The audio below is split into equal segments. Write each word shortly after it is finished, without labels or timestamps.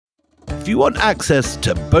If you want access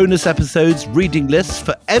to bonus episodes, reading lists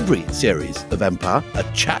for every series of Empire, a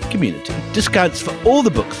chat community, discounts for all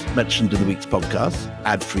the books mentioned in the week's podcast,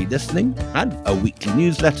 ad-free listening, and a weekly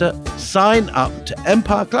newsletter, sign up to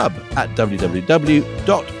Empire Club at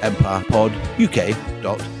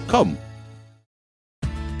www.empirepoduk.com.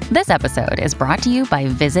 This episode is brought to you by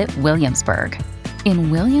Visit Williamsburg.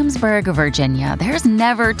 In Williamsburg, Virginia, there's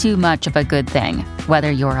never too much of a good thing.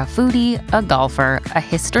 Whether you're a foodie, a golfer, a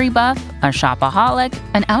history buff, a shopaholic,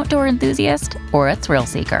 an outdoor enthusiast, or a thrill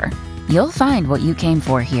seeker, you'll find what you came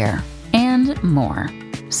for here and more.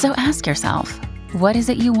 So ask yourself, what is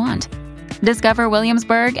it you want? Discover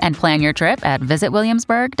Williamsburg and plan your trip at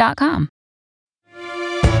visitwilliamsburg.com.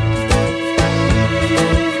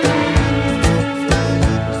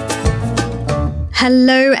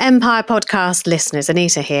 Hello, Empire Podcast listeners.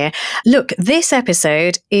 Anita here. Look, this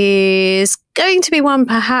episode is going to be one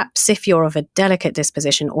perhaps if you're of a delicate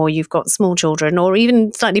disposition or you've got small children or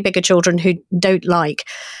even slightly bigger children who don't like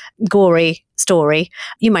gory story,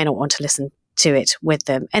 you may not want to listen to it with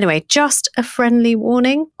them. Anyway, just a friendly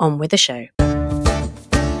warning, on with the show.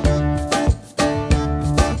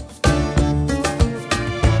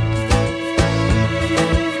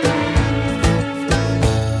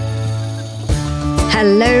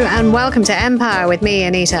 Hello and welcome to Empire with me,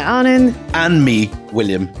 Anita Arnon. And me,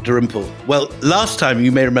 William Dalrymple. Well, last time,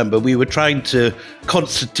 you may remember, we were trying to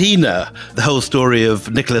concertina the whole story of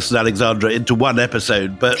Nicholas and Alexandra into one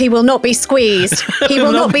episode, but... He will not be squeezed. He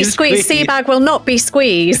will not be squeezed. Seabag will not be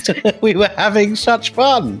squeezed. We were having such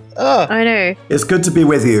fun. Oh. I know. It's good to be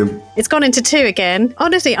with you. It's gone into two again.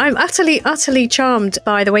 Honestly, I'm utterly charmed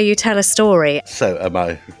by the way you tell a story. So am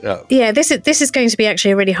I. Yeah, this is going to be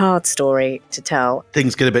actually a really hard story to tell.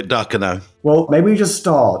 Things get a bit darker now. Well, maybe we just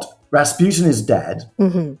start. Rasputin is dead.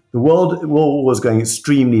 Mm-hmm. The world war was going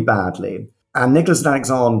extremely badly. And Nicholas and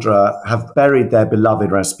Alexandra have buried their beloved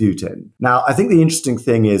Rasputin. Now, I think the interesting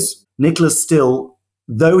thing is Nicholas still,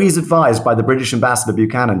 though he's advised by the British ambassador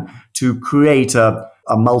Buchanan to create a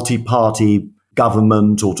multi-party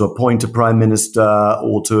government or to appoint a prime minister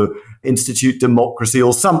or to institute democracy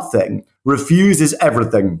or something, refuses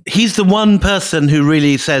everything. He's the one person who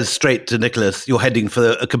really says straight to Nicholas, you're heading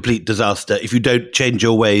for a complete disaster. If you don't change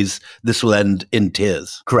your ways, this will end in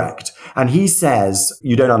tears. Correct. And he says,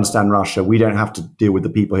 you don't understand Russia. We don't have to deal with the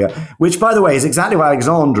people here. Which, by the way, is exactly what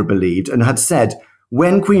Alexandra believed and had said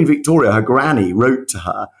when Queen Victoria, her granny, wrote to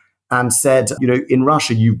her and said, in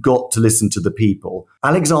Russia, you've got to listen to the people.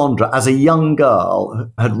 Alexandra, as a young girl,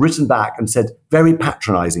 had written back and said, very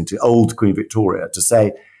patronizing to old Queen Victoria, to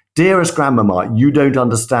say, dearest grandmama, you don't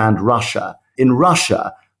understand Russia. In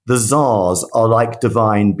Russia, the czars are like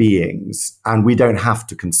divine beings, and we don't have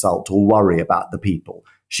to consult or worry about the people.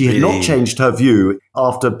 She had not changed her view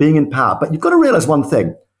after being in power. But you've got to realize one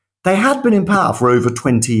thing. They had been in power for over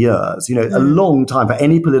 20 years, a long time for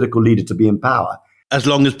any political leader to be in power. As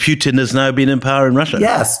long as Putin has now been in power in Russia.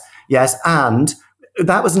 Yes. And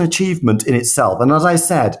that was an achievement in itself. And as I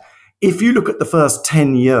said, if you look at the first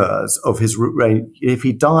 10 years of his reign, if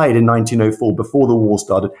he died in 1904 before the war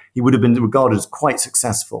started, he would have been regarded as quite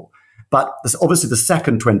successful. But obviously the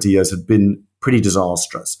second 20 years had been pretty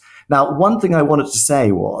disastrous. Now, one thing I wanted to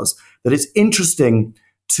say was that it's interesting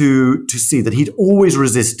to see that he'd always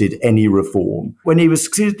resisted any reform. When he was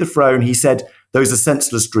succeeded to the throne, he said, those are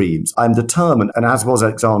senseless dreams. I'm determined, and as was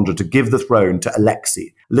Alexandra, to give the throne to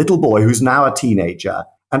Alexei, a little boy who's now a teenager.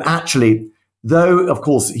 And actually, though, of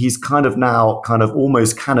course, he's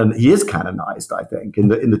almost he is canonized, I think, in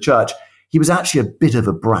the church, he was actually a bit of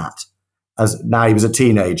a brat. As now he was a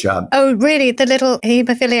teenager. Oh, really? The little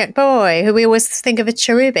haemophiliac boy who we always think of as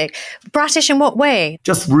cherubic. Brattish in what way?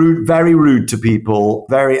 Just rude, very rude to people,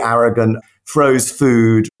 very arrogant, throws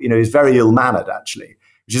food. He's very ill-mannered, actually,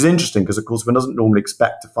 which is interesting because, of course, one doesn't normally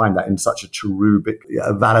expect to find that in such a cherubic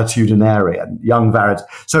valetudinarian, young valet.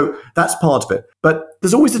 So that's part of it. But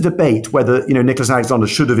there's always a debate whether, Nicholas and Alexandra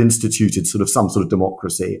should have instituted some sort of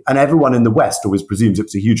democracy. And everyone in the West always presumes it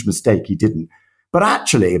was a huge mistake he didn't. But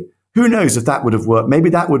actually, who knows if that would have worked? Maybe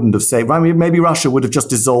that wouldn't have saved. Maybe Russia would have just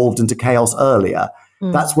dissolved into chaos earlier.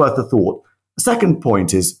 That's worth a thought. The second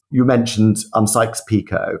point is, you mentioned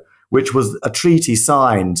Sykes-Picot, which was a treaty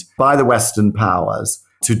signed by the Western powers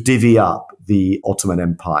to divvy up the Ottoman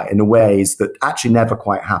Empire in ways that actually never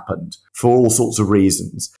quite happened for all sorts of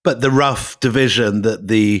reasons. But the rough division that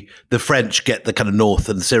the French get the kind of north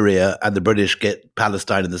and Syria, and the British get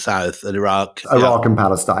Palestine in the south and Iraq. Iraq and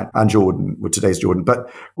Palestine and Jordan, today's Jordan.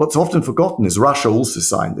 But what's often forgotten is Russia also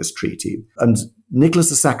signed this treaty. And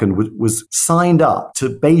Nicholas II was signed up to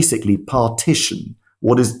basically partition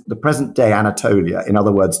what is the present day Anatolia, in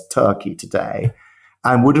other words, Turkey today,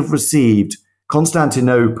 and would have received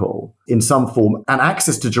Constantinople in some form and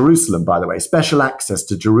access to Jerusalem, by the way, special access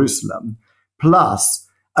to Jerusalem, plus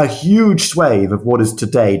a huge swathe of what is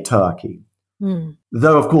today Turkey.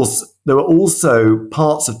 Though, of course, there were also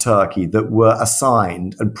parts of Turkey that were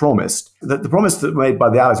assigned and promised. That the promise that were made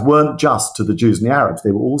by the Allies weren't just to the Jews and the Arabs,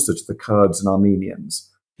 they were also to the Kurds and Armenians.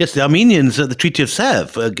 Yes, the Armenians at the Treaty of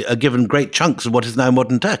Sèvres are given great chunks of what is now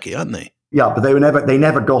modern Turkey, aren't they? Yeah, but they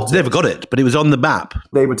never got it. They never got it, but it was on the map.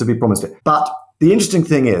 They were to be promised it. But the interesting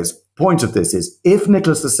thing is, point of this is, if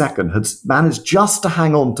Nicholas II had managed just to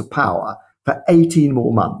hang on to power for 18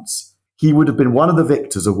 more months, he would have been one of the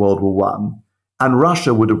victors of World War I, and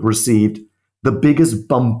Russia would have received the biggest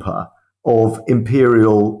bumper of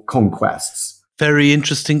imperial conquests. Very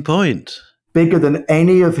interesting point. Bigger than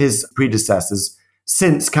any of his predecessors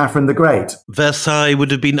since Catherine the Great. Versailles would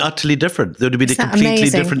have been utterly different. There would have been a completely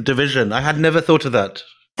different division. I had never thought of that.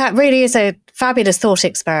 That really is a fabulous thought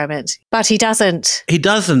experiment, but he doesn't. He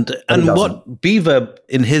doesn't. And what Beaver,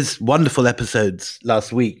 in his wonderful episodes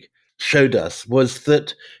last week, showed us was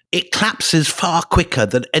that it collapses far quicker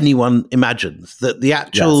than anyone imagines. That the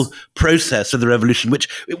actual process of the revolution, which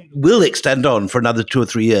will extend on for another 2 or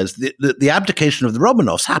 3 years, the abdication of the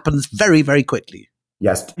Romanovs happens very, very quickly.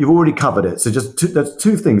 Yes, you've already covered it. So there's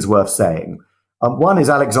two things worth saying. One is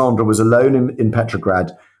Alexandra was alone in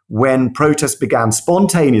Petrograd when protests began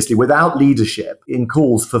spontaneously, without leadership, in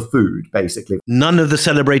calls for food, basically. None of the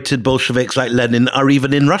celebrated Bolsheviks like Lenin are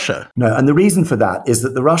even in Russia. No, and the reason for that is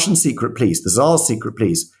that the Russian secret police, the Tsar's secret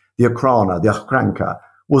police, the Okranka,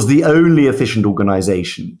 was the only efficient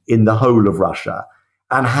organization in the whole of Russia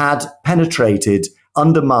and had penetrated,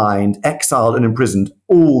 undermined, exiled and imprisoned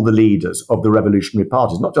all the leaders of the revolutionary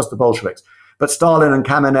parties, not just the Bolsheviks. But Stalin and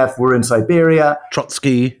Kamenev were in Siberia.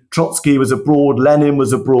 Trotsky was abroad. Lenin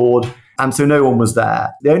was abroad. And so no one was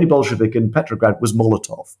there. The only Bolshevik in Petrograd was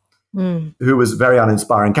Molotov, who was a very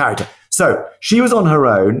uninspiring character. So she was on her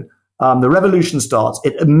own. The revolution starts.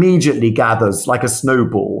 It immediately gathers like a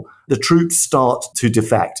snowball. The troops start to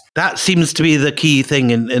defect. That seems to be the key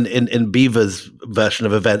thing in Beaver's version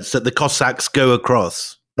of events, that the Cossacks go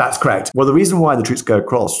across. That's correct. Well, the reason why the troops go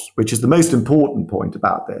across, which is the most important point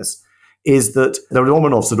about this, is that the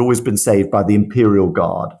Romanovs had always been saved by the Imperial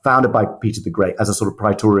Guard, founded by Peter the Great as a sort of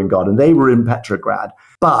Praetorian Guard, and they were in Petrograd.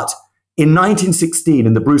 But in 1916,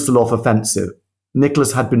 in the Brusilov offensive,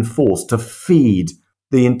 Nicholas had been forced to feed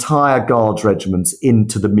the entire Guards regiments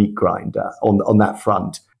into the meat grinder on that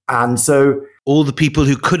front. And so all the people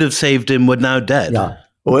who could have saved him were now dead. Yeah.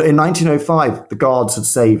 Well, in 1905, the Guards had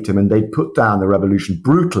saved him and they'd put down the revolution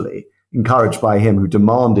brutally, encouraged by him who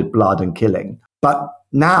demanded blood and killing. But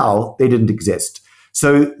now they didn't exist.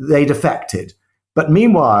 So they defected. But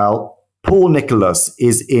meanwhile, poor Nicholas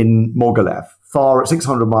is in Mogilev, far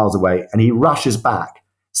 600 miles away, and he rushes back,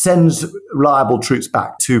 sends reliable troops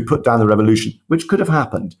back to put down the revolution, which could have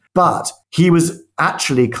happened. But he was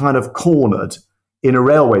actually kind of cornered in a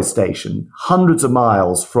railway station, hundreds of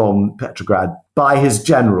miles from Petrograd, by his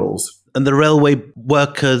generals. And the railway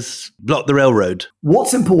workers blocked the railroad.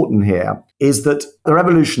 What's important here is that the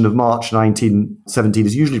revolution of March 1917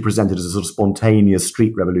 is usually presented as a sort of spontaneous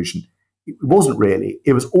street revolution. It wasn't really.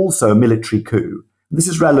 It was also a military coup. This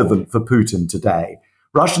is relevant for Putin today.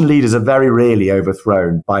 Russian leaders are very rarely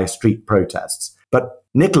overthrown by street protests. But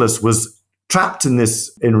Nicholas was trapped in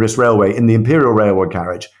this railway, in the Imperial Railway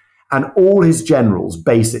carriage, and all his generals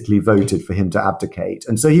basically voted for him to abdicate.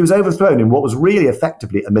 And so he was overthrown in what was really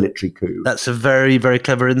effectively a military coup. That's a very, very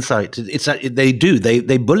clever insight. They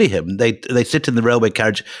bully him. They sit in the railway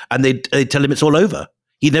carriage and they tell him it's all over.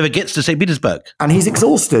 He never gets to St. Petersburg. And he's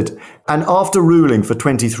exhausted. And after ruling for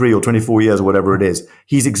 23 or 24 years or whatever it is,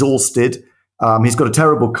 he's exhausted. He's got a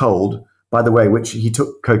terrible cold, by the way, which he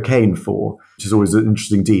took cocaine for, which is always an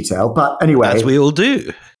interesting detail. But anyway. As we all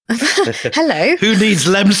do. Hello. Who needs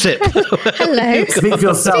Lemsip? Hello. Speak for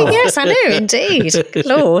yourself. Yes, I know, indeed. Good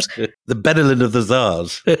Lord. The Benelin of the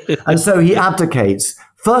Tsars. And so he abdicates.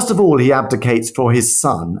 First of all, he abdicates for his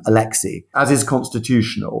son, Alexei, as is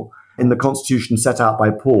constitutional, in the constitution set out by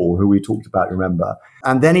Paul, who we talked about, remember.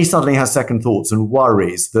 And then he suddenly has second thoughts and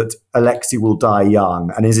worries that Alexei will die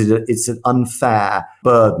young. And it's an unfair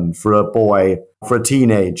burden for a boy, for a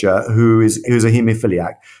teenager who's a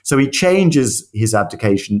haemophiliac. So he changes his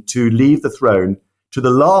abdication to leave the throne to the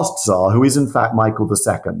last Tsar, who is in fact Michael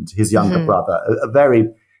II, his younger brother, a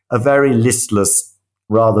very listless,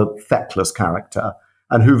 rather feckless character,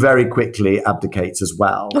 and who very quickly abdicates as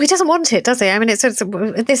well. Well, he doesn't want it, does he? I mean, this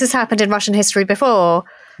has happened in Russian history before.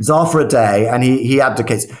 Tsar for a day, and he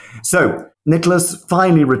abdicates. So Nicholas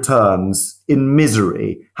finally returns in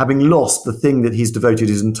misery, having lost the thing that he's devoted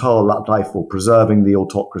his entire life for, preserving the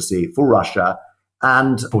autocracy for Russia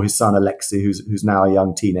and for his son Alexei, who's now a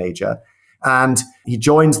young teenager. And he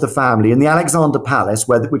joins the family in the Alexander Palace,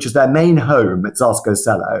 which is their main home at Tsarskoye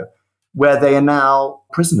Selo, where they are now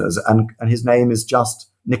prisoners, and his name is just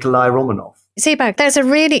Nikolai Romanov. Seaberg, there's a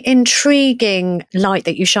really intriguing light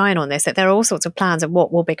that you shine on this, that there are all sorts of plans of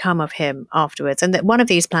what will become of him afterwards. And that one of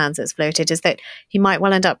these plans that's floated is that he might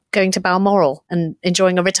well end up going to Balmoral and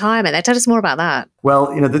enjoying a retirement there. Tell us more about that. Well,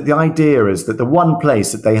 the idea is that the one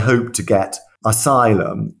place that they hope to get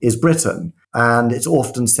asylum is Britain. And it's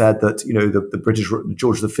often said that, the British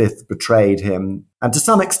George V betrayed him. And to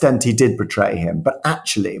some extent, he did betray him. But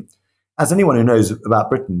actually, as anyone who knows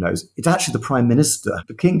about Britain knows, it's actually the Prime Minister.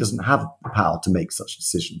 The King doesn't have the power to make such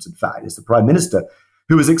decisions. In fact, it's the Prime Minister,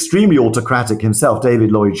 who is extremely autocratic himself,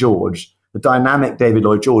 David Lloyd George, the dynamic David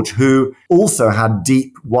Lloyd George, who also had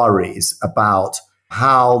deep worries about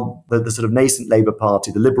how the sort of nascent Labour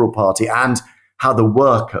Party, the Liberal Party, and how the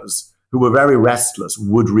workers, who were very restless,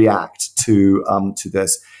 would react to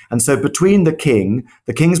this. And so between the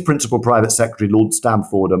King's principal private secretary, Lord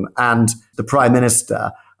Stamfordham, and the Prime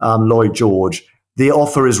Minister, Lloyd George, the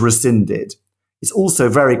offer is rescinded. It's also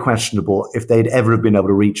very questionable if they'd ever have been able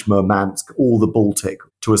to reach Murmansk or the Baltic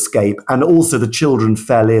to escape. And also the children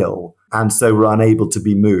fell ill and so were unable to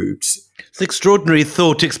be moved. It's an extraordinary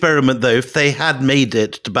thought experiment, though, if they had made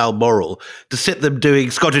it to Balmoral, to sit them doing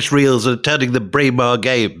Scottish reels and turning the Braemar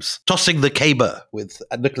games, tossing the caber with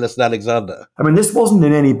Nicholas and Alexander. I mean, this wasn't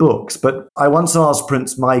in any books, but I once asked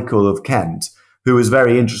Prince Michael of Kent, who was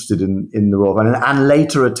very interested in the royal family and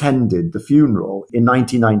later attended the funeral in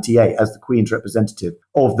 1998 as the Queen's representative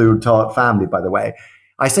of the retired family, by the way.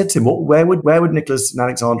 I said to him, where would Nicholas and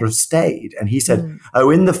Alexander have stayed? And he said,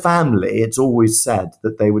 in the family, it's always said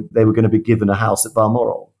that they were going to be given a house at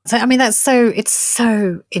Balmoral. So, I mean, it's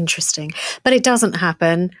so interesting, but it doesn't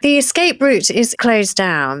happen. The escape route is closed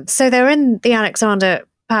down. So they're in the Alexander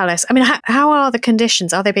Palace. I mean, how are the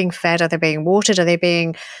conditions? Are they being fed? Are they being watered? Are they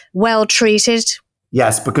being well treated?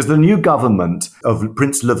 Yes, because the new government of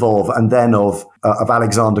Prince Lvov and then of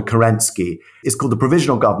Alexander Kerensky is called the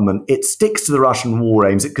Provisional Government. It sticks to the Russian war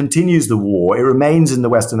aims. It continues the war. It remains in the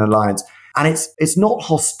Western Alliance. And it's not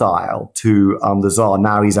hostile to the Tsar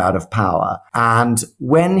now he's out of power. And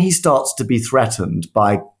when he starts to be threatened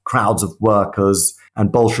by crowds of workers and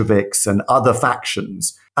Bolsheviks and other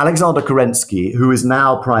factions, Alexander Kerensky, who is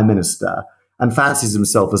now prime minister and fancies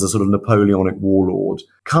himself as a sort of Napoleonic warlord,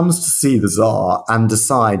 comes to see the Tsar and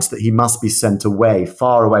decides that he must be sent away,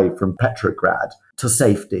 far away from Petrograd to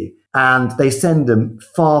safety. And they send him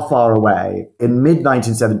far, far away. In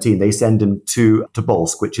mid-1917, they send him to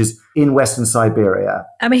Tobolsk, which is in Western Siberia.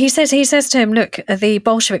 I mean, he says to him, look, the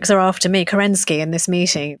Bolsheviks are after me, Kerensky, in this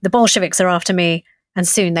meeting. The Bolsheviks are after me, and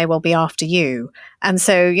soon they will be after you. And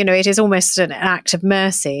so, it is almost an act of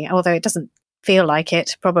mercy, although it doesn't feel like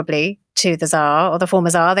it, probably, to the Tsar or the former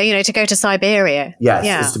Tsar, to go to Siberia.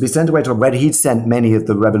 Yes, it's to be sent away to where he'd sent many of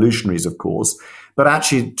the revolutionaries, of course. But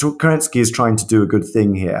actually, Kerensky is trying to do a good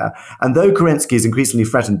thing here. And though Kerensky is increasingly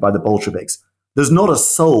threatened by the Bolsheviks, there's not a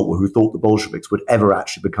soul who thought the Bolsheviks would ever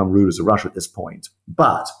actually become rulers of Russia at this point.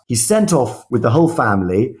 But he's sent off with the whole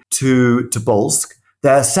family to Tobolsk.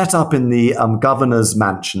 They're set up in the governor's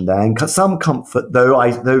mansion there, in some comfort,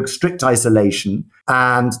 though strict isolation,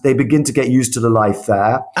 and they begin to get used to the life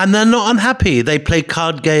there. And they're not unhappy. They play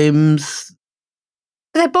card games.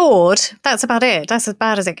 They're bored. That's about it. That's as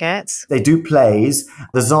bad as it gets. They do plays.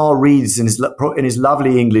 The Tsar reads in his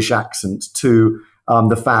lovely English accent to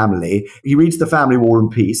the family. He reads The Family War and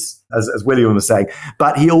Peace, as William was saying,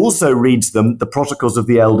 but he also reads them the Protocols of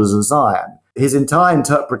the Elders of Zion. His entire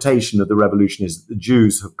interpretation of the revolution is that the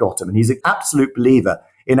Jews have got him, and he's an absolute believer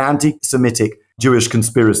in anti-Semitic Jewish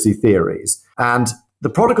conspiracy theories. And the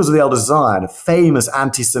Protocols of the Elders of Zion, a famous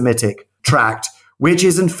anti-Semitic tract, which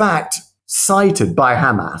is in fact cited by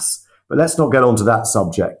Hamas. But let's not get onto that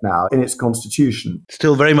subject now, in its constitution.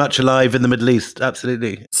 Still very much alive in the Middle East,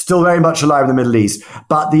 absolutely. Still very much alive in the Middle East.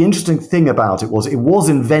 But the interesting thing about it was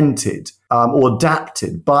invented or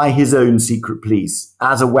adapted by his own secret police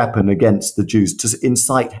as a weapon against the Jews, to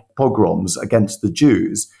incite pogroms against the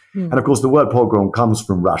Jews. And of course, the word pogrom comes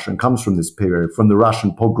from Russia and comes from this period, from the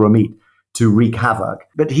Russian pogromit, to wreak havoc.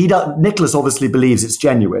 But Nicholas obviously believes it's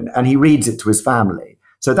genuine, and he reads it to his family.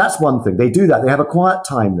 So that's one thing. They do that. They have a quiet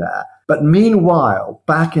time there. But meanwhile,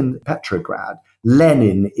 back in Petrograd,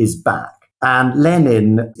 Lenin is back. And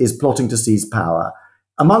Lenin is plotting to seize power.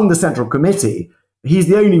 Among the Central Committee, he's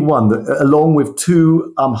the only one that, along with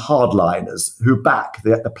two hardliners who back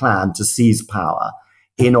the plan to seize power.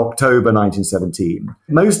 in October 1917.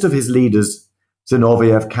 Most of his leaders,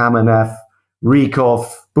 Zinoviev, Kamenev,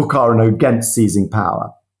 Rykov, Bukharin, against seizing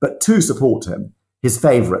power. But two support him, his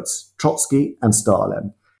favorites, Trotsky and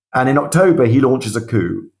Stalin. And in October, he launches a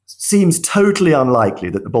coup. Seems totally unlikely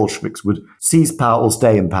that the Bolsheviks would seize power or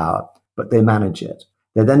stay in power, but they manage it.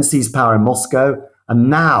 They then seize power in Moscow, and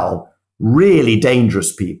now really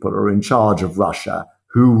dangerous people are in charge of Russia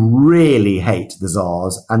who really hate the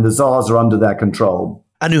Tsars, and the Tsars are under their control.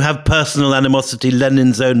 And who have personal animosity.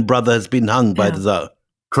 Lenin's own brother has been hung by the Tsar.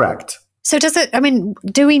 Correct. So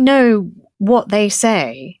do we know what they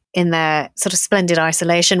say in their sort of splendid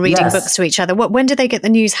isolation, reading books to each other? When do they get the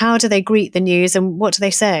news? How do they greet the news? And what do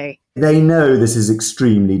they say? They know this is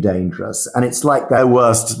extremely dangerous, and it's like their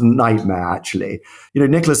worst nightmare, actually.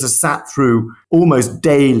 Nicholas has sat through almost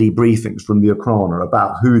daily briefings from the Okhrana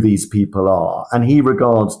about who these people are, and he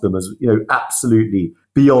regards them as, absolutely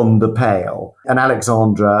beyond the pale. And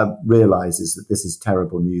Alexandra realizes that this is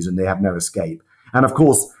terrible news and they have no escape. And of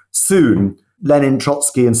course, soon, Lenin,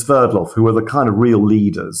 Trotsky, and Sverdlov, who are the kind of real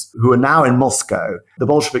leaders, who are now in Moscow. The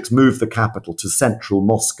Bolsheviks moved the capital to central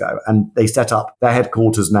Moscow, and they set up their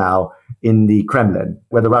headquarters now in the Kremlin,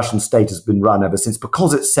 where the Russian state has been run ever since,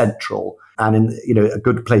 because it's central and a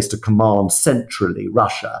good place to command centrally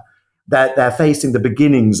Russia. They're facing the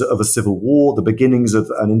beginnings of a civil war, the beginnings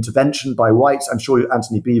of an intervention by whites. I'm sure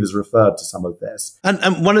Anthony Beevers referred to some of this.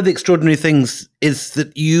 And one of the extraordinary things is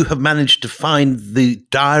that you have managed to find the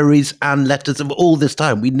diaries and letters of all this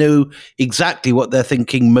time. We know exactly what they're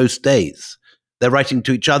thinking most days. They're writing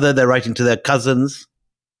to each other, they're writing to their cousins.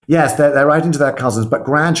 Yes, they're writing to their cousins, but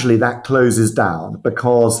gradually that closes down,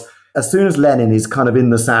 because as soon as Lenin is kind of in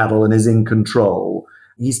the saddle and is in control,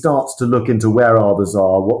 he starts to look into where are the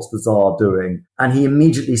Tsar, what's the Tsar doing, and he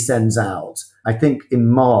immediately sends out, I think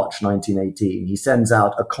in March 1918, he sends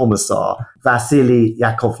out a commissar, Vasily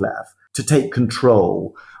Yakovlev, to take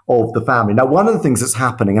control of the family. Now, one of the things that's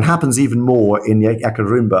happening, and happens even more in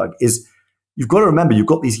Yekaterinburg, is you've got to remember, you've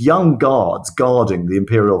got these young guards guarding the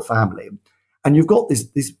imperial family, and you've got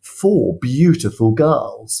these four beautiful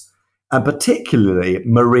girls, and particularly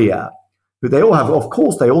Maria, who they all have, of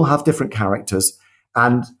course, they all have different characters.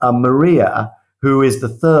 And Maria, who is the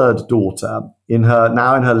third daughter,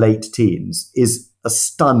 now in her late teens, is a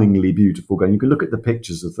stunningly beautiful girl. You can look at the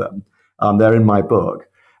pictures of them. They're in my book.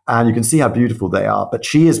 And you can see how beautiful they are. But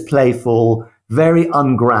she is playful, very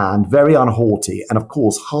ungrand, very unhaughty. And of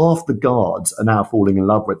course, half the guards are now falling in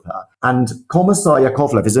love with her. And Commissar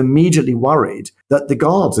Yakovlev is immediately worried that the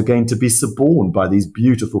guards are going to be suborned by these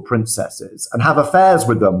beautiful princesses and have affairs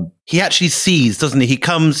with them. He actually sees, doesn't he? He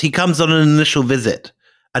comes on an initial visit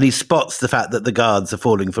and he spots the fact that the guards are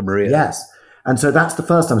falling for Maria. Yes. And so that's the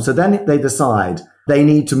first time. So then they decide they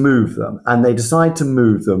need to move them, and they decide to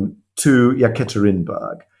move them to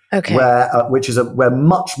Yekaterinburg. Okay. Where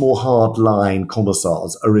much more hardline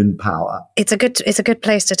commissars are in power. It's a good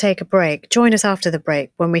place to take a break. Join us after the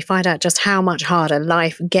break when we find out just how much harder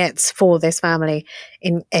life gets for this family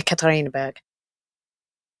in Ekaterinburg.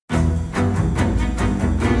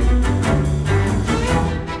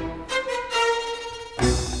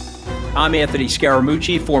 I'm Anthony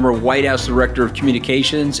Scaramucci, former White House Director of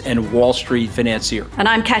Communications and Wall Street financier. And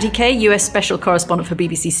I'm Katty Kay, US Special Correspondent for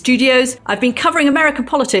BBC Studios. I've been covering American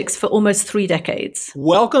politics for almost 3 decades.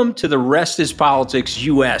 Welcome to The Rest is Politics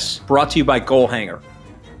US, brought to you by Goalhanger.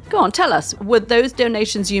 Go on, tell us, were those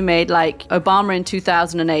donations you made, like Obama in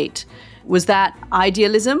 2008, was that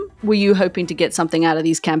idealism? Were you hoping to get something out of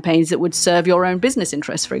these campaigns that would serve your own business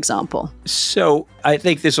interests, for example? So I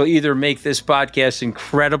think this will either make this podcast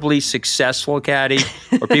incredibly successful, Katty,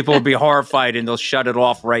 or people will be horrified and they'll shut it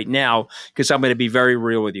off right now, because I'm going to be very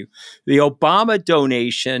real with you. The Obama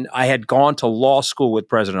donation, I had gone to law school with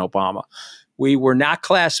President Obama. We were not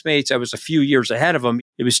classmates. I was a few years ahead of him.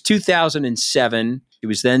 It was 2007. He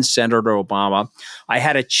was then Senator Obama. I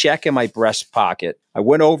had a check in my breast pocket. I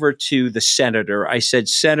went over to the senator. I said,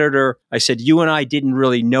 Senator, you and I didn't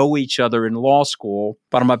really know each other in law school,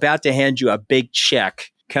 but I'm about to hand you a big check.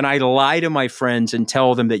 Can I lie to my friends and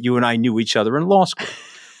tell them that you and I knew each other in law school?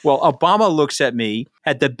 Well, Obama looks at me,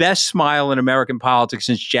 had the best smile in American politics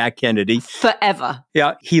since Jack Kennedy. Forever.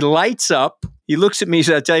 Yeah, he lights up. He looks at me and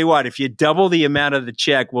says, I'll tell you what, if you double the amount of the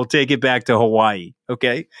check, we'll take it back to Hawaii,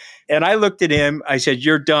 okay? And I looked at him. I said,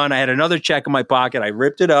 you're done. I had another check in my pocket. I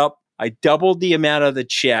ripped it up. I doubled the amount of the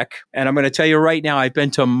check. And I'm going to tell you right now, I've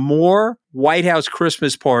been to more White House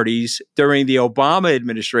Christmas parties during the Obama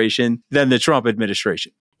administration than the Trump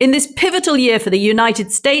administration. In this pivotal year for the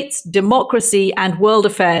United States, democracy, and world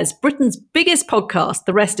affairs, Britain's biggest podcast,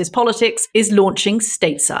 The Rest is Politics, is launching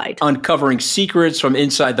stateside. Uncovering secrets from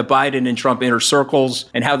inside the Biden and Trump inner circles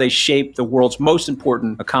and how they shape the world's most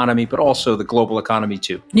important economy, but also the global economy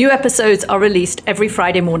too. New episodes are released every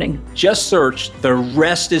Friday morning. Just search The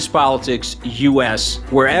Rest is Politics US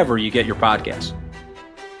wherever you get your podcasts.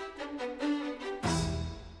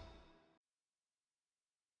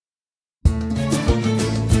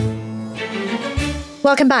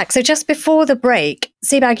 Welcome back. So just before the break,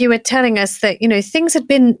 Sebag, you were telling us that, things had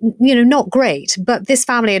been, not great, but this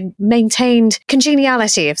family had maintained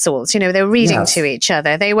congeniality of sorts. They were reading to each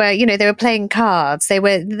other. They were, they were playing cards. They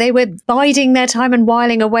were biding their time and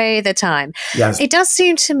whiling away the time. Yes. It does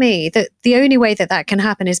seem to me that the only way that can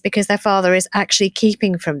happen is because their father is actually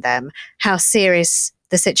keeping from them how serious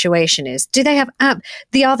the situation is. Do they have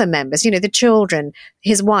the other members, the children,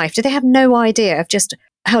 his wife, do they have no idea of just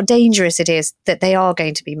how dangerous it is that they are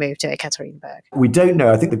going to be moved to Ekaterinburg? We don't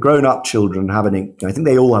know. I think the grown-up children have an inkling. I think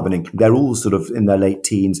they all have an inkling. They're all sort of in their late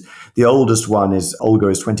teens. The oldest one Olga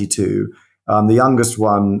is 22. The youngest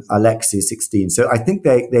one, Alexei, is 16. So I think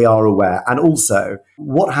they are aware. And also,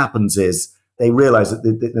 what happens is they realize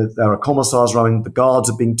that there are commissars running, the guards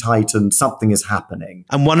are being tightened, something is happening.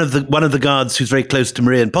 And one of the guards who's very close to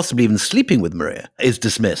Maria and possibly even sleeping with Maria is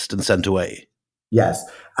dismissed and sent away. Yes.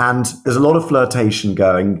 And there's a lot of flirtation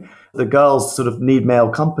going. The girls sort of need male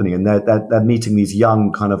company, and they're meeting these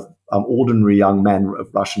young kind of ordinary young men,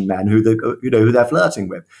 Russian men who they're flirting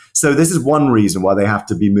with. So this is one reason why they have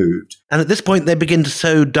to be moved. And at this point, they begin to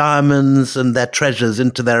sew diamonds and their treasures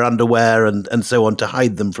into their underwear and so on to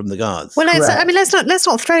hide them from the guards. Well, let's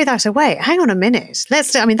not throw that away. Hang on a minute.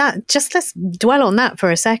 Let's dwell on that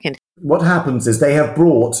for a second. What happens is they have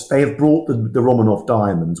brought the Romanov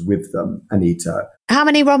diamonds with them, Anita. How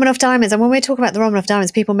many Romanov diamonds? And when we talk about the Romanov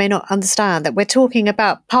diamonds, people may not understand that we're talking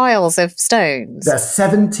about piles of stones. There's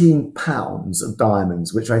 17 pounds of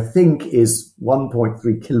diamonds, which I think is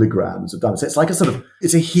 1.3 kilograms of diamonds. So it's like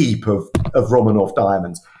it's a heap of Romanov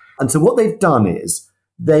diamonds. And so what they've done is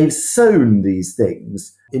they've sewn these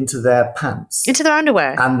things into their pants. Into their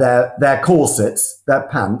underwear. And their corsets, their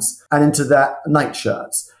pants, and into their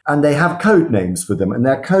nightshirts. And they have code names for them. And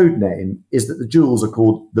their code name is that the jewels are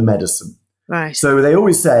called the medicine. Right. So they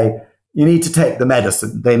always say, you need to take the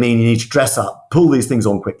medicine. They mean you need to dress up, pull these things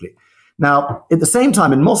on quickly. Now, at the same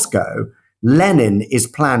time in Moscow, Lenin is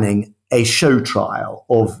planning a show trial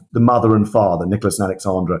of the mother and father, Nicholas and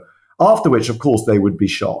Alexandra, after which, of course, they would be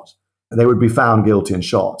shot. They would be found guilty and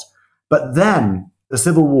shot. But then the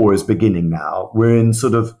civil war is beginning now. We're in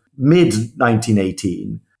sort of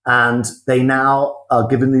mid-1918, and they now are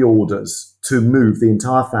given the orders to move the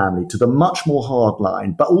entire family to the much more hard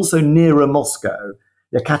line, but also nearer Moscow,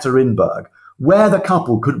 Ekaterinburg, where the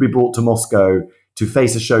couple could be brought to Moscow to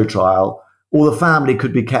face a show trial, or the family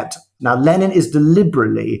could be kept. Now, Lenin is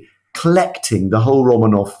deliberately collecting the whole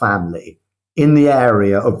Romanov family in the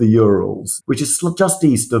area of the Urals, which is just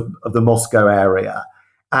east of the Moscow area.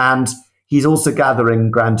 And he's also gathering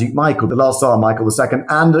Grand Duke Michael, the last Tsar Michael II,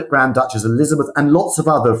 and Grand Duchess Elizabeth, and lots of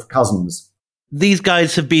other cousins. These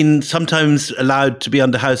guys have been sometimes allowed to be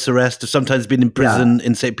under house arrest, have sometimes been in prison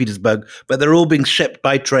in St. Petersburg, but they're all being shipped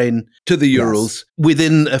by train to the Urals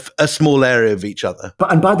within a small area of each other.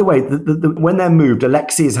 And by the way, when they're moved,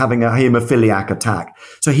 Alexei is having a hemophiliac attack.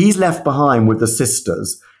 So he's left behind with the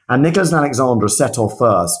sisters, and Nicholas and Alexandra set off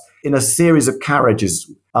first in a series of carriages,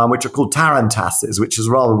 which are called tarantasses, which is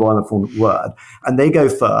rather a wonderful word. And they go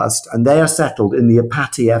first, and they are settled in the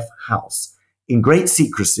Apatiev house in great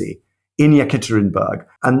secrecy in Yekaterinburg.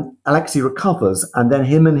 And Alexei recovers, and then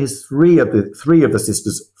him and his three of the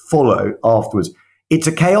sisters follow afterwards. It's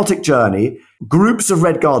a chaotic journey. Groups of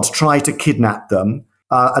Red Guards try to kidnap them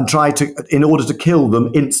in order to kill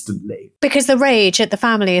them instantly. Because the rage at the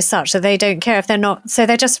family is such that they don't care if they're not, so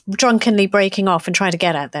they're just drunkenly breaking off and trying to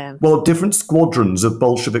get at them. Well, different squadrons of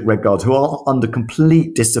Bolshevik Red Guards who are under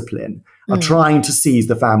complete discipline are trying to seize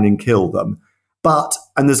the family and kill them.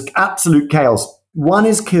 And there's absolute chaos. One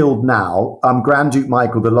is killed now, Grand Duke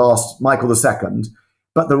Michael, the last Michael II,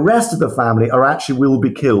 but the rest of the family will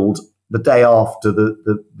be killed the day after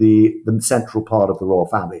the central part of the royal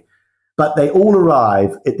family. But they all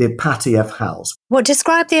arrive at the Apatiev house.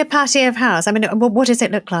 Describe the Apatiev house? I mean, what does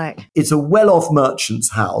it look like? It's a well-off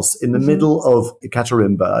merchant's house in the middle of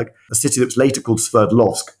Ekaterinburg, a city that was later called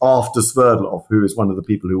Sverdlovsk, after Sverdlov, who is one of the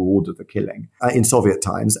people who ordered the killing in Soviet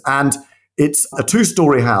times. And it's a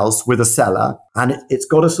 2-story house with a cellar, and it's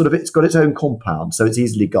got its own compound, so it's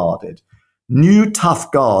easily guarded. New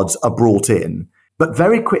tough guards are brought in, But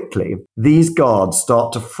very quickly, these guards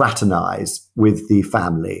start to fraternize with the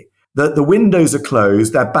family. The windows are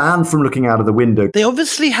closed. They're banned from looking out of the window. They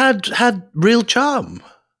obviously had real charm.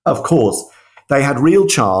 Of course, they had real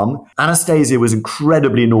charm. Anastasia was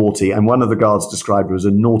incredibly naughty, and one of the guards described her as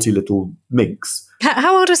a naughty little minx.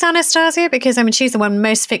 How old was Anastasia? Because, I mean, she's the one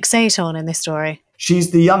most fixate on in this story.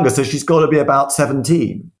 She's the younger, so she's got to be about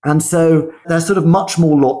 17. And so they're sort of much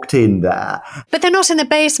more locked in there. But they're not in the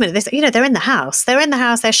basement. They're in the house. They're in the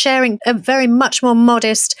house. They're sharing a very much more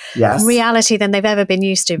modest reality than they've ever been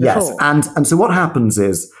used to before. Yes, and so what happens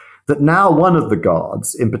is that now one of the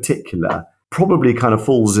guards in particular probably kind of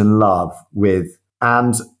falls in love with,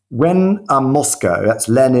 and when Moscow, that's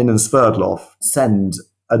Lenin and Sverdlov, send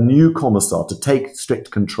a new commissar to take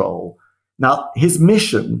strict control. Now, his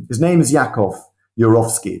mission, his name is Yakov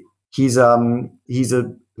Yurovsky. He's a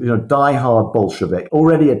diehard Bolshevik,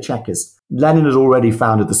 already a Chekist. Lenin had already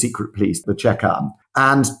founded the secret police, the Cheka.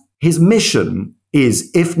 And his mission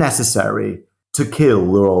is, if necessary, to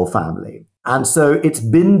kill the royal family. And so it's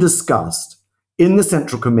been discussed in the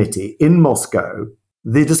Central Committee in Moscow.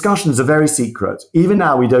 The discussions are very secret. Even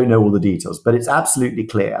now, we don't know all the details, but it's absolutely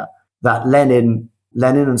clear that Lenin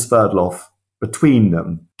and Sverdlov, between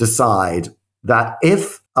them, decide that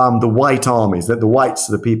if the white armies, that the whites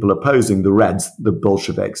are the people opposing the reds, the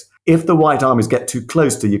Bolsheviks, if the white armies get too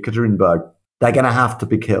close to Yekaterinburg, they're going to have to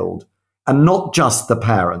be killed. And not just the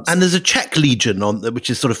parents. And there's a Czech legion which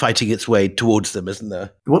is sort of fighting its way towards them, isn't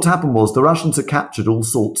there? What happened was the Russians had captured all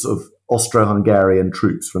sorts of Austro-Hungarian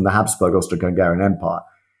troops from the Habsburg Austro-Hungarian Empire.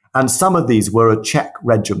 And some of these were a Czech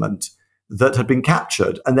regiment that had been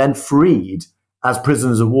captured and then freed as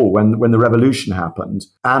prisoners of war when the revolution happened,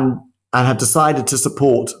 and had decided to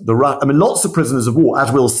support lots of prisoners of war,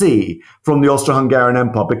 as we'll see, from the Austro-Hungarian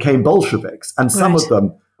Empire became Bolsheviks, and some of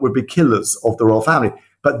them would be killers of the royal family.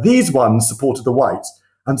 But these ones supported the whites.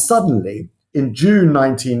 And suddenly, in June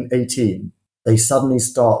 1918, they suddenly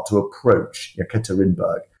start to approach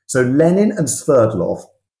Yekaterinburg. So Lenin and Sverdlov,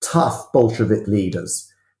 tough Bolshevik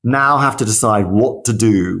leaders, now have to decide what to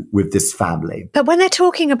do with this family. But when they're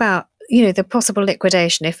talking about, the possible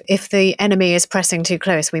liquidation, if the enemy is pressing too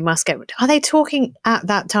close, we must are they talking at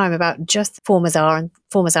that time about just former Tsar and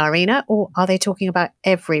former Tsarina, or are they talking about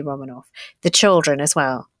every Romanov, the children as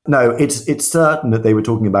well? No, it's certain that they were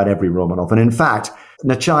talking about every Romanov. And in fact,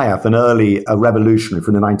 Nechayev, an early revolutionary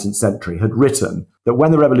from the 19th century, had written that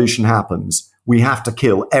when the revolution happens, we have to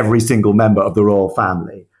kill every single member of the royal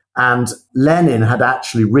family. And Lenin had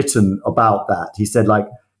actually written about that. He said,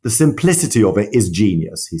 the simplicity of it is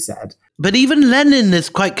genius, he said. But even Lenin is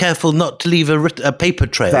quite careful not to leave a paper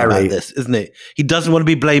trail about this, isn't he? He doesn't want to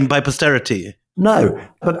be blamed by posterity. No,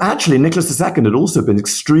 but actually Nicholas II had also been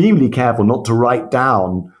extremely careful not to write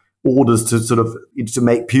down orders to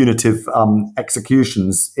make punitive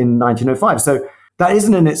executions in 1905. So that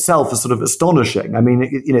isn't in itself a sort of astonishing. I mean,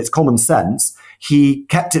 it's common sense. He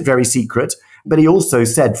kept it very secret, but he also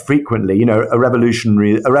said frequently, a revolution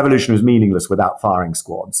is meaningless without firing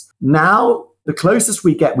squads. Now, the closest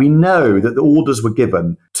we get, we know that the orders were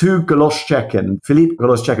given to Philippe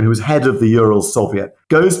Goloschekin, who was head of the Ural Soviet,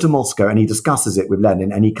 goes to Moscow and he discusses it with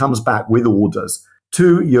Lenin, and he comes back with orders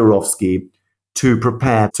to Yurovsky to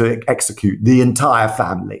prepare to execute the entire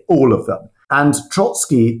family, all of them. And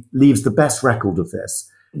Trotsky leaves the best record of this.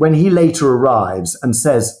 When he later arrives and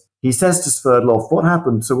he says to Sverdlov, what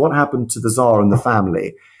happened to the Tsar and the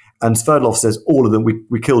family? And Sverdlov says, all of them,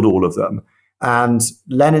 we killed all of them. And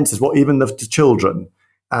Lenin says, what, even the children?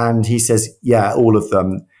 And he says, yeah, all of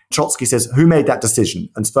them. Trotsky says, who made that decision?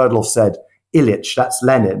 And Sverdlov said, Ilyich, that's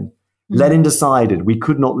Lenin. Mm-hmm. Lenin decided we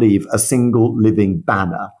could not leave a single living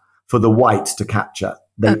banner for the whites to capture.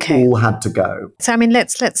 They all had to go. So, I mean,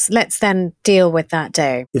 let's then deal with that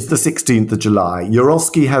day. It's the 16th of July.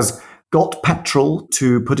 Yurovsky has got petrol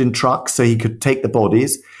to put in trucks so he could take the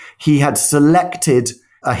bodies. He had selected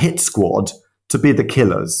a hit squad to be the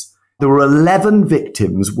killers. There were 11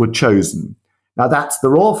 victims were chosen. Now, that's the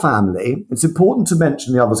royal family. It's important to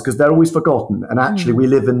mention the others because they're always forgotten. And actually, we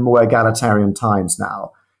live in more egalitarian times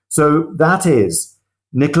now. So that is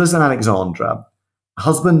Nicholas and Alexandra,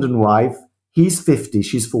 husband and wife. He's 50,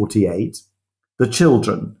 she's 48. The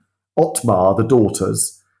children, Otmar, the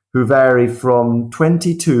daughters, who vary from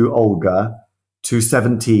 22 Olga to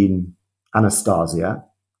 17 Anastasia,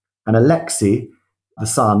 and Alexei, the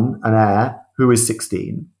son and heir, who is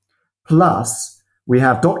 16. Plus, we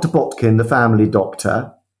have Dr. Botkin, the family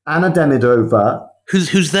doctor, Anna Demidova.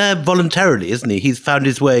 Who's there voluntarily, isn't he? He's found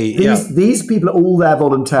his way. These people are all there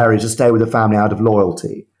voluntarily to stay with the family out of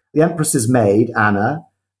loyalty. The Empress's maid, Anna,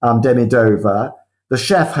 Demidova, the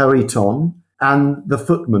chef, Hariton, and the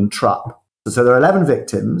footman, Trupp. So there are 11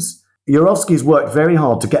 victims. Yurovsky's worked very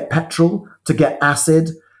hard to get petrol, to get acid,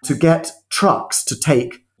 to get trucks to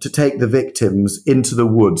take the victims into the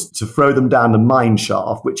woods, to throw them down the mine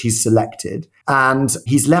shaft, which he's selected. And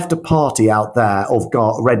he's left a party out there of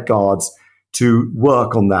Red Guards to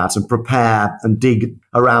work on that and prepare and dig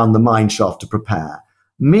around the mine shaft to prepare.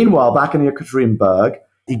 Meanwhile, back in Yekaterinburg,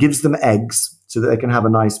 he gives them eggs so that they can have a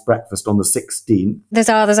nice breakfast on the 16th. The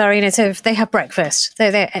Tsarina, so they have breakfast.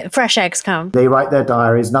 Fresh eggs come. They write their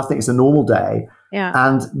diaries. Nothing. It's a normal day. Yeah.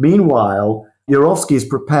 And meanwhile, Yurovsky is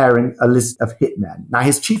preparing a list of hitmen. Now,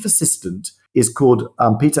 his chief assistant is called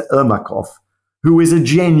Peter Ermakov, who is a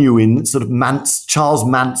genuine sort of Charles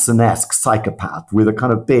Manson-esque psychopath with a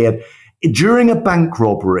kind of beard. During a bank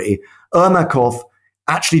robbery, Ermakov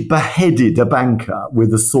actually beheaded a banker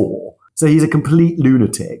with a saw. So he's a complete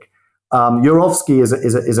lunatic. Yurovsky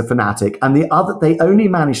is a fanatic, and they only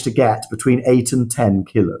managed to get between 8 and 10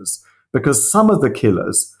 killers, because some of the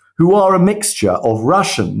killers, who are a mixture of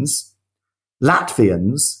Russians,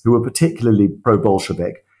 Latvians, who were particularly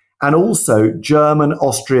pro-Bolshevik, and also German,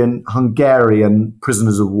 Austrian, Hungarian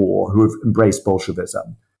prisoners of war who have embraced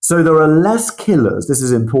Bolshevism. So there are less killers. This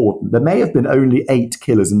is important. There may have been only 8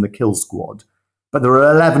 killers in the kill squad, but there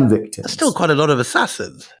are 11 victims. That's still quite a lot of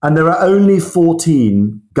assassins. And there are only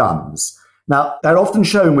 14 guns. Now, they're often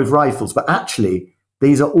shown with rifles, but actually,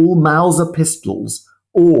 these are all Mauser pistols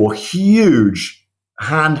or huge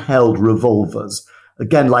handheld revolvers.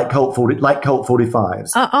 Again, like Colt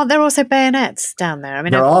 45s. Aren't there also bayonets down there? I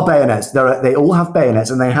mean, there are bayonets. They all have bayonets,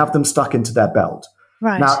 and they have them stuck into their belt.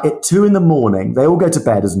 Right. Now, at 2 a.m, they all go to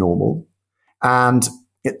bed as normal. And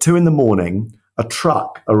at 2 a.m, a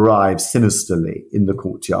truck arrives sinisterly in the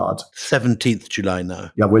courtyard. 17th July now.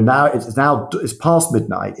 Yeah, it's past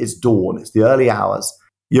midnight. It's dawn. It's the early hours.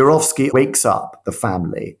 Yurovsky wakes up the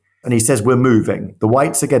family, and he says, "We're moving. The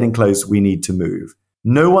whites are getting close. We need to move."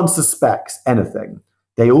 No one suspects anything.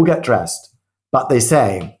 They all get dressed, but they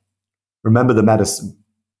say, "Remember the medicine."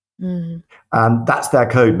 Mm. And that's their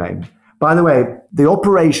code name. By the way, the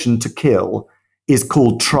operation to kill is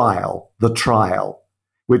called Trial, the Trial,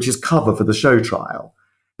 which is cover for the show trial.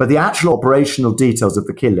 But the actual operational details of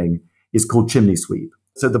the killing is called Chimney Sweep.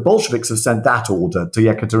 So the Bolsheviks have sent that order to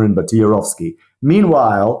Yekaterinburg, to Yurovsky.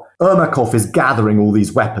 Meanwhile, Ermakov is gathering all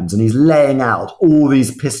these weapons, and he's laying out all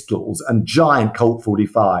these pistols and giant Colt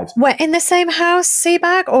 45s. Where, in the same house,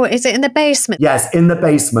 Seabag, or is it in the basement? Yes, in the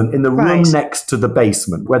basement, in the room next to the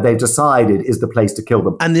basement, where they've decided is the place to kill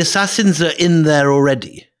them. And the assassins are in there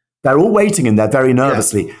already. They're all waiting in there very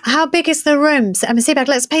nervously. Yeah. How big is the room? I mean, Seabag,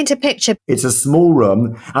 let's paint a picture. It's a small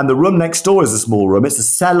room, and the room next door is a small room. It's a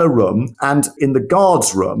cellar room, and in the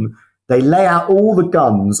guards' room, they lay out all the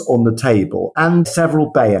guns on the table and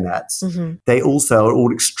several bayonets. Mm-hmm. They also are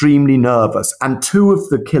all extremely nervous, and 2 of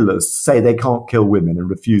the killers say they can't kill women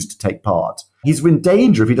and refuse to take part. He's in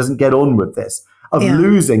danger if he doesn't get on with this, of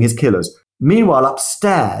losing his killers. Meanwhile,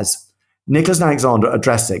 upstairs, Nicholas and Alexandra are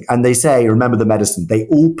dressing, and they say, "Remember the medicine." They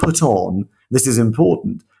all put on, this is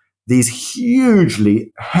important, these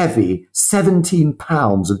hugely heavy 17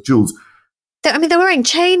 pounds of jewels. I mean, they're wearing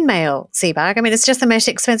chainmail, Seabag. I mean, it's just the most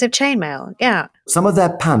expensive chainmail. Yeah. Some of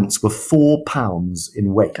their pants were 4 pounds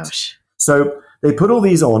in weight. Gosh. So they put all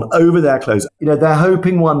these on over their clothes. They're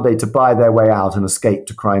hoping one day to buy their way out and escape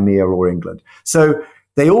to Crimea or England. So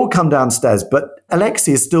they all come downstairs, but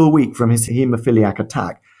Alexei is still weak from his haemophiliac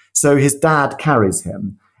attack. So his dad carries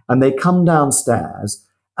him, and they come downstairs,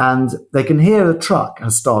 and they can hear a truck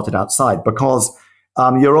has started outside because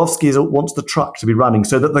Yurovsky wants the truck to be running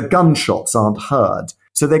so that the gunshots aren't heard.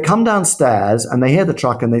 So they come downstairs, and they hear the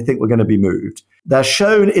truck, and they think we're going to be moved. They're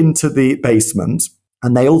shown into the basement,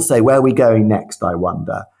 and they all say, "Where are we going next, I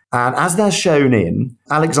wonder?" And as they're shown in,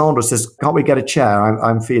 Alexandra says, "Can't we get a chair?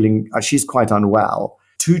 I'm feeling," she's quite unwell.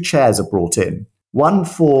 2 chairs are brought in, one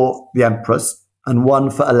for the Empress, and one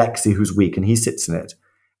for Alexei, who's weak, and he sits in it.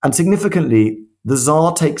 And significantly, the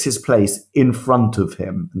Tsar takes his place in front of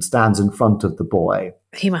him and stands in front of the boy.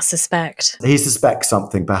 He must suspect. He suspects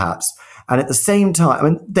something, perhaps. And at the same time, I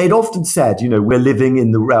mean, they'd often said, we're living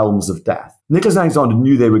in the realms of death. Nicholas and Alexander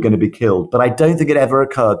knew they were going to be killed, but I don't think it ever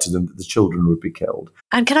occurred to them that the children would be killed.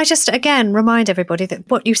 And can I just, again, remind everybody that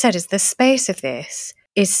what you said is the space of this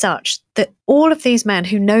is such that all of these men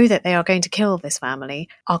who know that they are going to kill this family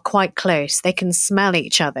are quite close. They can smell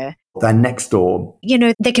each other. They're next door.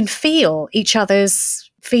 They can feel each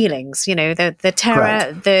other's feelings, the terror,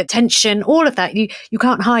 Correct. The tension, all of that. You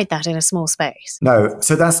can't hide that in a small space. No.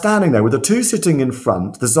 So they're standing there with the 2 sitting in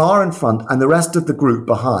front, the Tsar in front, and the rest of the group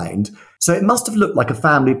behind. So it must have looked like a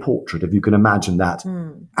family portrait, if you can imagine that.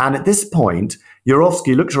 Mm. And at this point,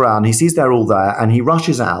 Yurovsky looks around, he sees they're all there, and he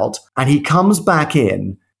rushes out, and he comes back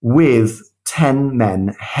in with 10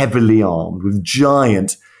 men heavily armed with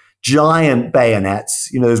giant bayonets,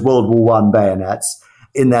 those World War I bayonets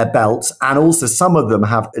in their belts. And also some of them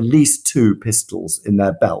have at least 2 pistols in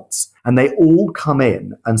their belts. And they all come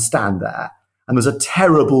in and stand there. And there's a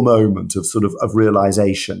terrible moment of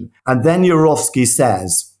realization. And then Yurovsky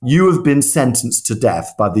says, "You have been sentenced to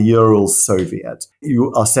death by the Ural Soviet.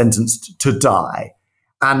 You are sentenced to die."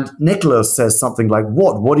 And Nicholas says something like,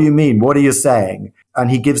 "What? What do you mean? What are you saying?" And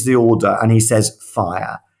he gives the order and he says,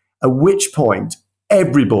 "Fire." At which point,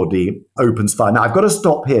 everybody opens fire. Now, I've got to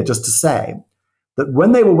stop here just to say that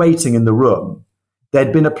when they were waiting in the room,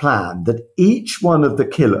 there'd been a plan that each one of the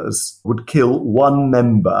killers would kill one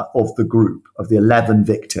member of the group, of the 11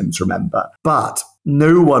 victims, remember. But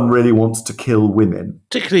no one really wants to kill women.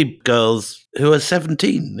 Particularly girls who are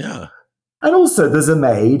 17, yeah. And also there's a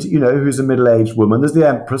maid, who's a middle-aged woman. There's the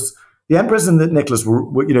Empress. The Empress and the Nicholas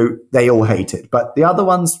were, they all hate it. But the other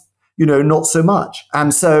ones, not so much.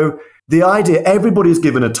 And so the idea, everybody's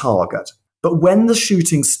given a target. But when the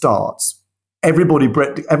shooting starts, everyone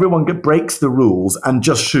breaks the rules and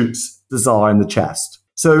just shoots the Tsar in the chest.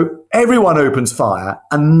 So everyone opens fire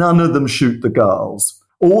and none of them shoot the girls.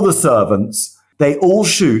 All the servants, they all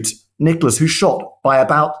shoot Nicholas, who's shot by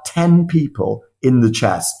about 10 people in the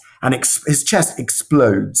chest. And his chest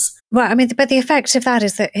explodes. Well, but the effect of that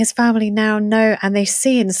is that his family now know, and they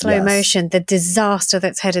see in slow motion the disaster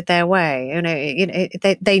that's headed their way.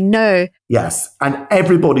 They know. Yes, and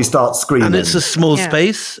everybody starts screaming. And it's a small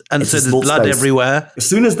space, and so there's blood everywhere. As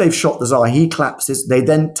soon as they've shot the Tsar, he collapses. They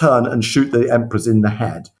then turn and shoot the Empress in the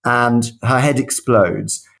head, and her head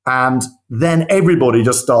explodes. And then everybody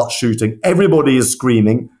just starts shooting. Everybody is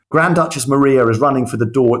screaming. Grand Duchess Maria is running for the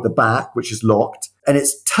door at the back, which is locked, and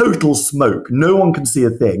it's total smoke. No one can see a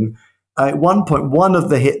thing. At one point, one of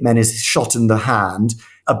the hitmen is shot in the hand.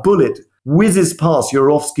 A bullet whizzes past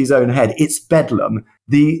Yurovsky's own head. It's bedlam.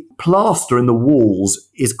 The plaster in the walls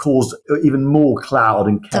is caused even more cloud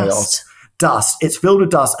and chaos. Dust. It's filled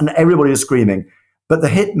with dust, and everybody is screaming. But the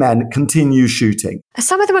hitmen continue shooting.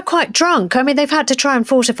 Some of them are quite drunk. They've had to try and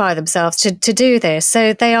fortify themselves to do this.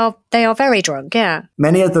 So they are very drunk, yeah.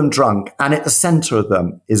 Many of them drunk. And at the center of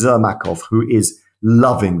them is Ermakov, who is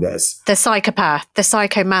loving this. The psychopath, the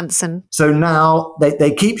psycho Manson. So now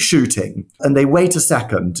they keep shooting and they wait a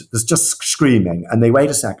second. There's just screaming and they wait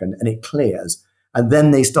a second and it clears. And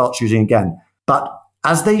then they start shooting again. But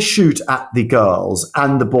as they shoot at the girls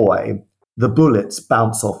and the boy, the bullets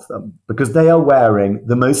bounce off them because they are wearing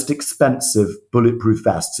the most expensive bulletproof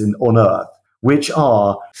vests on Earth, which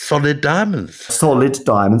are solid diamonds. Solid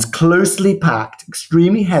diamonds, closely packed,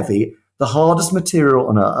 extremely heavy, the hardest material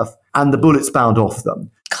on Earth, and the bullets bound off them.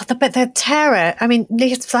 God, but the terror.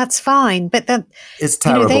 That's fine, but it's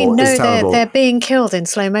terrible. They know it's terrible. They're being killed in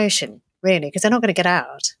slow motion, really, because they're not going to get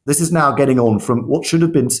out. This is now getting on from what should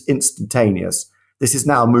have been instantaneous. This is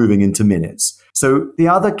now moving into minutes. So the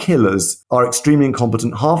other killers are extremely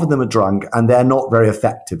incompetent. Half of them are drunk, and they're not very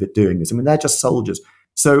effective at doing this. They're just soldiers.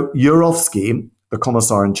 So Yurovsky, the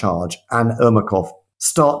commissar in charge, and Ermakov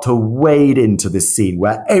start to wade into this scene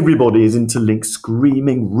where everybody is interlinked,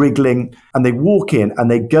 screaming, wriggling, and they walk in and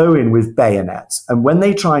they go in with bayonets. And when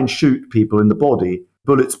they try and shoot people in the body,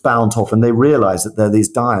 bullets bounce off and they realize that they're these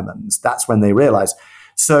diamonds. That's when they realize.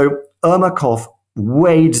 So Ermakov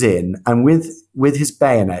wades in and with his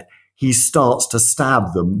bayonet, he starts to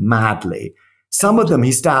stab them madly. Some of them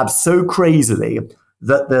he stabs so crazily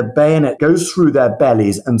that the bayonet goes through their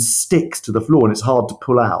bellies and sticks to the floor and it's hard to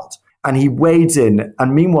pull out. And he wades in,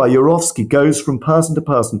 and meanwhile Yurovsky goes from person to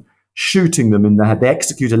person, shooting them in the head. They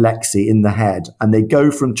execute Alexei in the head, and they go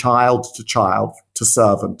from child to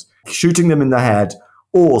servant, shooting them in the head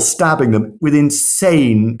or stabbing them with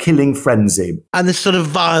insane killing frenzy. And this sort of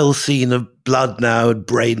vile scene of blood now and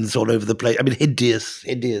brains all over the place. Hideous.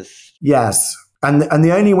 Yes. And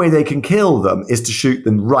the only way they can kill them is to shoot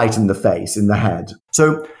them right in the face, in the head.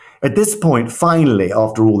 So at this point, finally,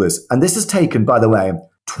 after all this, and this has taken, by the way,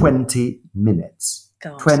 20 minutes.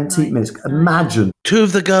 God, 20 minutes. Imagine. 2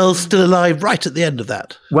 of the girls still alive right at the end of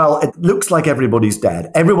that. Well, it looks like everybody's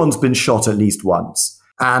dead. Everyone's been shot at least once.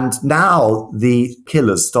 And now the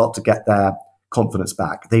killers start to get their confidence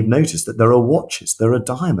back. They've noticed that there are watches, there are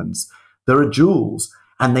diamonds, there are jewels,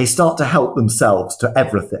 and they start to help themselves to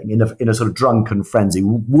everything in a sort of drunken frenzy,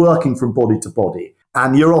 working from body to body.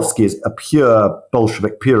 And Yurovsky is a pure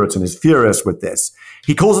Bolshevik Puritan, is furious with this.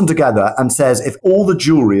 He calls them together and says, if all the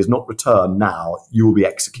jewelry is not returned now, you will be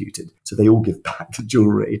executed. So they all give back the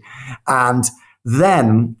jewelry. And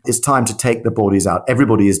then it's time to take the bodies out.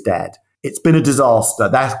 Everybody is dead. It's been a disaster.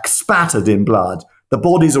 They're spattered in blood. The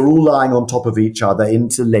bodies are all lying on top of each other,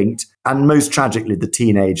 interlinked, and most tragically, the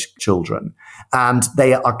teenage children. And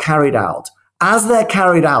they are carried out. As they're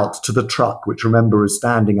carried out to the truck, which remember is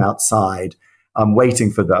standing outside,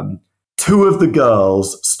 waiting for them, two of the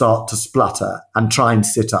girls start to splutter and try and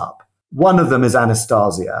sit up. One of them is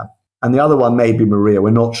Anastasia, and the other one may be Maria,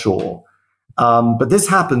 we're not sure. But this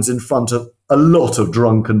happens in front of a lot of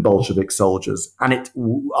drunken Bolshevik soldiers. And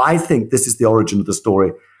I think this is the origin of the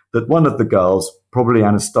story, that one of the girls, probably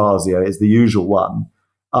Anastasia is the usual one,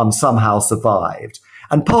 somehow survived.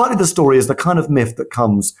 And partly the story is the kind of myth that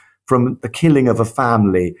comes from the killing of a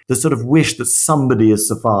family, the sort of wish that somebody has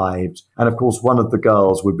survived. And of course, one of the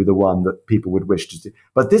girls would be the one that people would wish to see.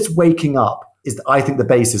 But this waking up is, I think, the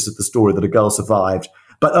basis of the story, that a girl survived.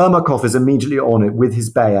 But Ermakov is immediately on it with his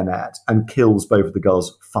bayonet and kills both of the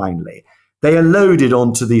girls finally. They are loaded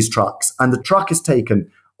onto these trucks, and the truck is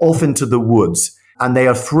taken off into the woods, and they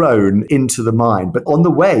are thrown into the mine. But on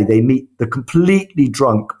the way, they meet the completely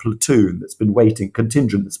drunk platoon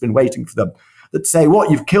contingent that's been waiting for them, that say, "What,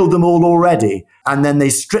 you've killed them all already?" And then they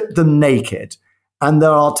strip them naked. And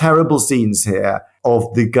there are terrible scenes here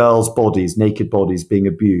of the girls' bodies, naked bodies, being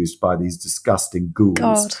abused by these disgusting ghouls.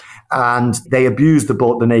 God. And they abuse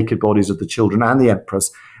the naked bodies of the children and the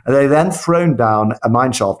Empress. And they're then thrown down a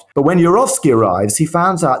mine shaft. But when Yurovsky arrives, he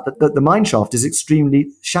finds out that the mine shaft is extremely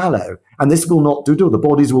shallow. And this will not do. The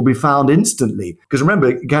bodies will be found instantly. Because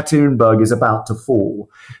remember, Ekaterinburg is about to fall.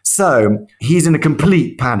 So he's in a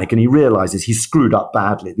complete panic, and he realizes he's screwed up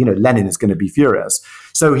badly. Lenin is going to be furious.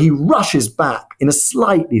 So he rushes back in a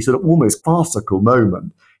slightly sort of almost farcical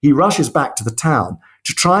moment. He rushes back to the town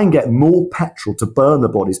to try and get more petrol to burn the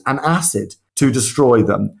bodies and acid to destroy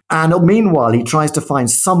them. And meanwhile, he tries to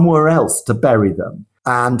find somewhere else to bury them.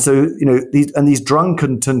 And so, these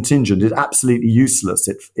drunken contingent is absolutely useless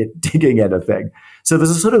at digging anything. So there's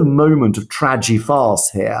a sort of moment of tragi-farce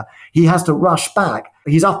here. He has to rush back.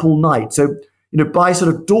 He's up all night. So, by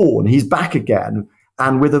sort of dawn, he's back again,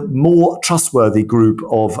 and with a more trustworthy group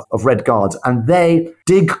of Red Guards. And they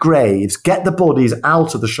dig graves, get the bodies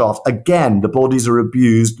out of the shaft. Again, the bodies are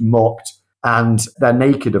abused, mocked, and they're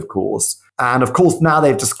naked, of course. And of course, now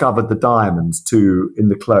they've discovered the diamonds too in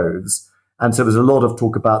the clothes. And so there's a lot of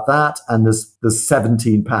talk about that. And there's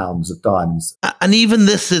 17 pounds of diamonds. And even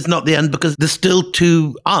this is not the end, because there's still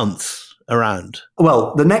two aunts around.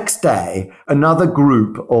 Well, the next day, another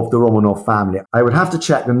group of the Romanov family, I would have to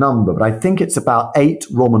check the number, but I think it's about 8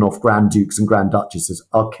 Romanov Grand Dukes and Grand Duchesses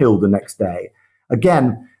are killed the next day.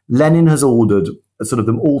 Again, Lenin has ordered sort of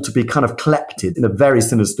them all to be kind of collected in a very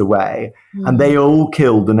sinister way. Mm-hmm. And they are all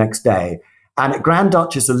killed the next day. And Grand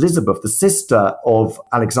Duchess Elizabeth, the sister of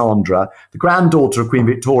Alexandra, the granddaughter of Queen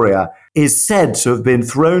Victoria, is said to have been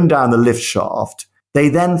thrown down the lift shaft. They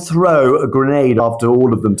then throw a grenade after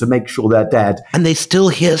all of them to make sure they're dead. And they still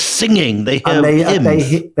hear singing. They hear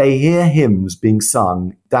hymns. They hear hymns being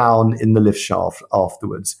sung down in the lift shaft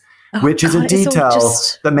afterwards, which is a detail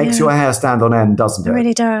that makes your hair stand on end, doesn't it? It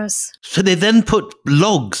really does. So they then put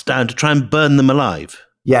logs down to try and burn them alive.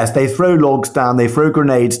 Yes, they throw logs down, they throw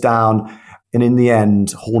grenades down, and in the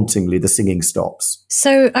end, hauntingly, the singing stops.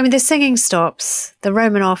 So, the singing stops. The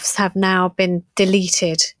Romanovs have now been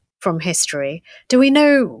deleted from history. Do we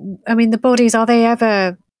know, the bodies, are they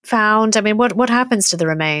ever found? What happens to the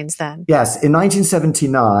remains then? Yes, in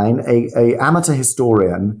 1979, a amateur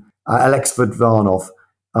historian, Alex Vodvanov,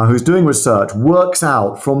 who's doing research, works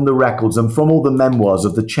out from the records and from all the memoirs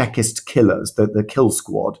of the Chekist killers, the kill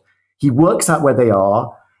squad, he works out where they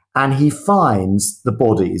are, and he finds the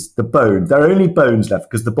bodies, the bones. There are only bones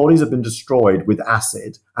left because the bodies have been destroyed with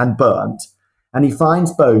acid and burnt. And he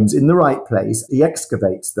finds bones in the right place. He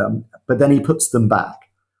excavates them, but then he puts them back.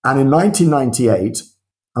 And in 1998,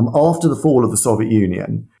 after the fall of the Soviet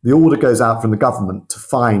Union, the order goes out from the government to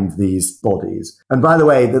find these bodies. And by the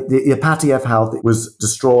way, the Ipatiev house was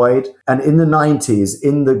destroyed. And in the 90s,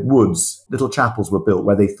 in the woods, little chapels were built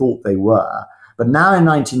where they thought they were. But now in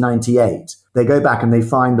 1998, they go back and they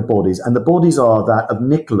find the bodies. And the bodies are that of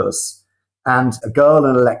Nicholas, and a girl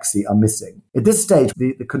and Alexei are missing. At this stage,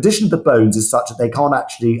 the condition of the bones is such that they can't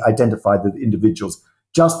actually identify the individuals,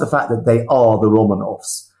 just the fact that they are the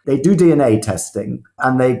Romanovs. They do DNA testing,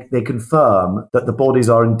 and they confirm that the bodies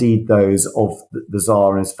are indeed those of the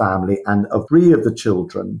Tsar and his family, and of 3 of the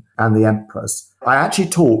children and the Empress. I actually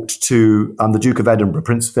talked to the Duke of Edinburgh,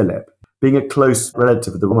 Prince Philip. Being a close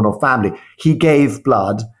relative of the Romanov family, he gave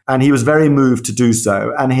blood, and he was very moved to do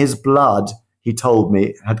so. And his blood, he told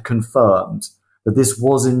me, had confirmed that this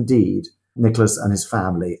was indeed Nicholas and his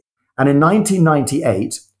family. And in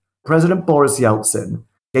 1998, President Boris Yeltsin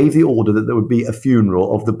gave the order that there would be a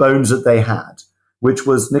funeral of the bones that they had, which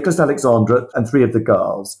was Nicholas Alexandra and 3 of the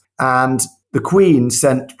girls. And the Queen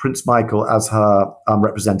sent Prince Michael as her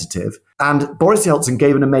representative. And Boris Yeltsin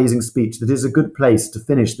gave an amazing speech that is a good place to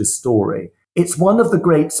finish this story. It's one of the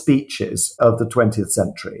great speeches of the 20th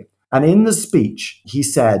century. And in the speech, he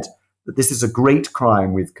said that this is a great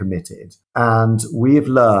crime we've committed. And we have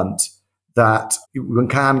learned that one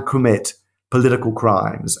can commit political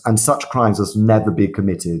crimes, and such crimes must never be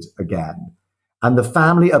committed again. And the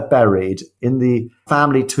family are buried in the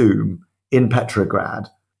family tomb in Petrograd,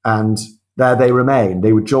 and there they remain.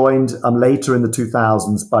 They were joined later in the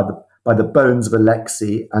 2000s by the bones of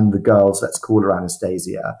Alexei and the girls, let's call her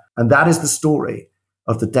Anastasia. And that is the story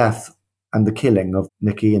of the death and the killing of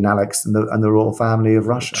Nikki and Alex and the royal family of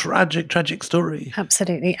Russia. Tragic story.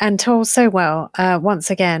 Absolutely. And told so well. Once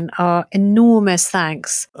again, our enormous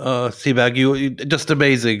thanks. Sebag, you just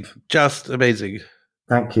amazing. Just amazing.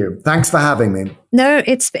 Thank you. Thanks for having me. No,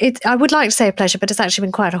 it's I would like to say a pleasure, but it's actually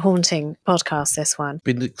been quite a haunting podcast, this one.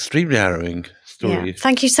 Been extremely harrowing story. Yeah.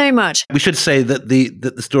 Thank you so much. We should say that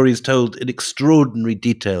the story is told in extraordinary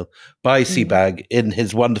detail by Sebag in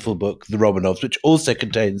his wonderful book, The Romanovs, which also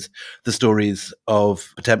contains the stories of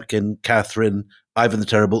Potemkin, Catherine, Ivan the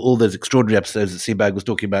Terrible, all those extraordinary episodes that Sebag was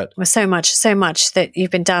talking about. Well, so much that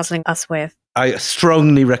you've been dazzling us with. I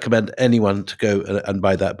strongly recommend anyone to go and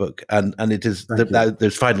buy that book. And it is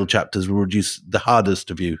those final chapters will reduce the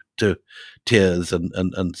hardest of you to tears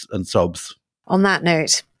and sobs. On that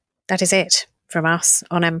note, that is it from us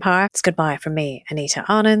on Empire. It's goodbye from me, Anita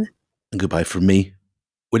Anand. And goodbye from me,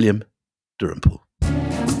 William Durham.